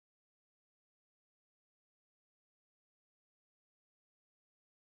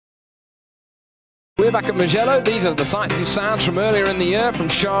we're back at Mugello. These are the sights and sounds from earlier in the year from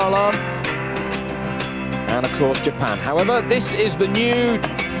Charlan and, of course, Japan. However, this is the new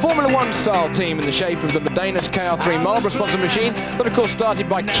Formula One style team in the shape of the MODENAS KR3 Marlboro-sponsored machine that, of course, started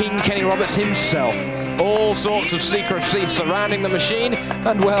by King Kenny Roberts himself. All sorts of secrecy surrounding the machine,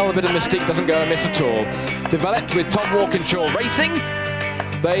 and, well, a bit of mystique doesn't go amiss at all. Developed with Tom Walkinshaw Racing.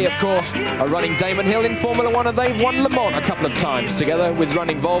 They, of course, are running Damon Hill in Formula One, and they've won Le Mans a couple of times. Together with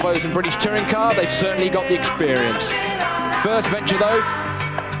running Volvos and British Touring Car, they've certainly got the experience. First venture, though,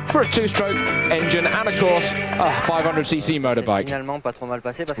 for a two-stroke engine and, of course, a 500cc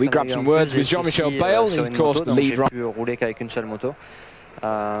motorbike. We grabbed some words with Jean-Michel BAYLE, who's, of course, the lead rider.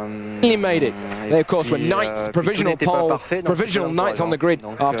 He made it. They, of course, were ninth, provisional ninth on the grid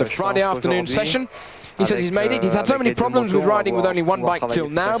after Friday afternoon session. He says he's made it. He's had so many problems with riding with only one bike till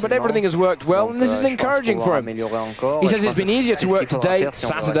now, but everything has worked well, and this is encouraging for him. He says it's been easier to work today,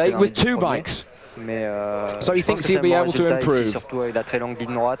 Saturday, with two bikes. So he thinks he'll be able to improve.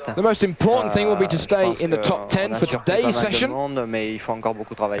 The most important thing will be to stay in the top 10 for today's session, and he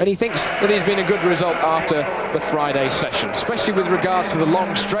thinks that he's been a good result after the Friday session, especially with regards to the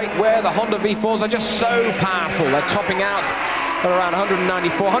long straight, where the Honda V4s are just so powerful. They're topping out at around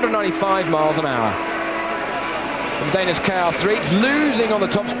 194, 195 miles an hour. MODENAS KR3, it's losing on the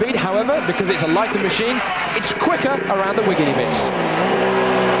top speed, however, because it's a lighter machine, it's quicker around the wiggly bits.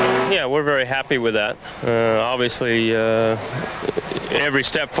 Yeah, we're very happy with that. Obviously, every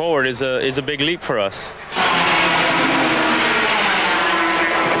step forward is a big leap for us.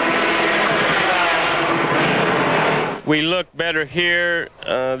 We look better here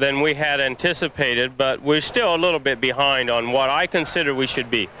than we had anticipated, but we're still a little bit behind on what I consider we should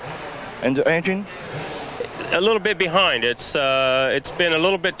be. And the engine? A little bit behind. It's been a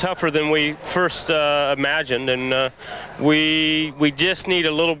little bit tougher than we first imagined, and we just need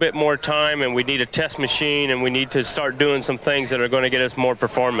a little bit more time, and we need a test machine, and we need to start doing some things that are going to get us more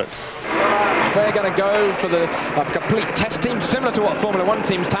performance. They're going to go for the complete test team, similar to what Formula One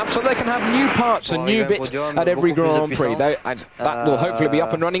teams have, so they can have new parts and new bits at every Grand Prix. That will hopefully be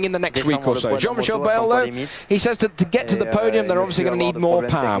up and running in the next week or so. Jean-Michel BAYLE, though, he says that to get to the podium, they're obviously going to need more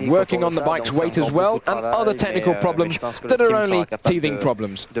power, working on the bike's weight as well, and other technical problems that are only teething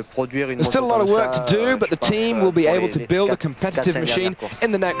problems. There's still a lot of work to do, but the team will be able to build a competitive machine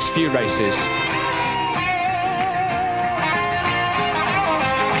in the next few races.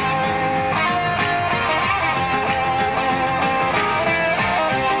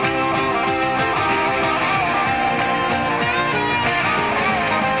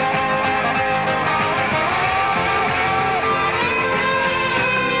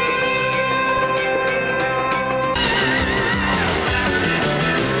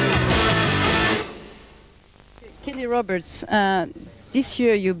 Roberts, this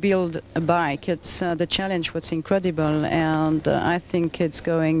year you build a bike. It's the challenge was incredible, and I think it's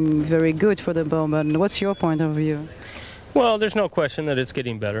going very good for the moment. What's your point of view? Well, there's no question that it's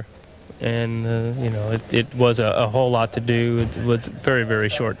getting better, and you know, it was a whole lot to do. It was a very, very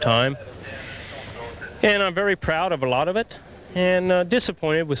short time, and I'm very proud of a lot of it, and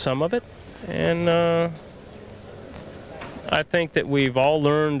disappointed with some of it, and I think that we've all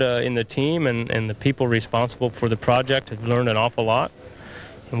learned in the team, and the people responsible for the project have learned an awful lot.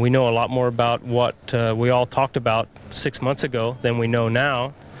 And we know a lot more about what we all talked about 6 months ago than we know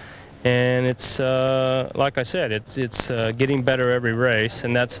now. And it's, like I said, it's getting better every race,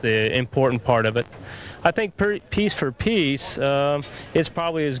 and that's the important part of it. I think piece for piece, it's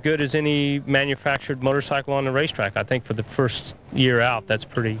probably as good as any manufactured motorcycle on the racetrack. I think for the first year out, that's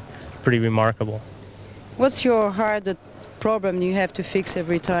pretty remarkable. What's your hardest problem you have to fix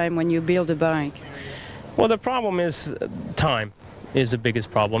every time when you build a bike? Well, the problem is time is the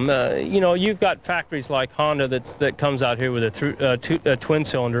biggest problem. You know, you've got factories like Honda that comes out here with a twin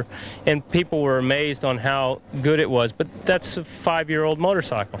cylinder, and people were amazed on how good it was, but that's a 5-year-old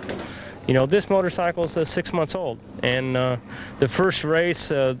motorcycle. You know, this motorcycle is 6 months old, and the first race,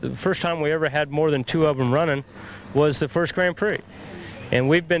 the first time we ever had more than 2 of them running was the first Grand Prix. And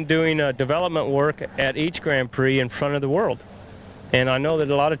we've been doing development work at each Grand Prix in front of the world. And I know that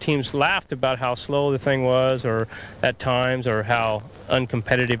a lot of teams laughed about how slow the thing was, or at times, or how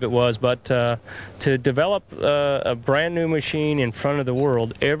uncompetitive it was. But to develop a brand new machine in front of the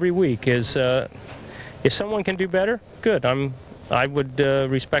world every week is, if someone can do better, good. I would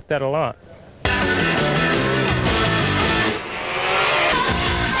respect that a lot.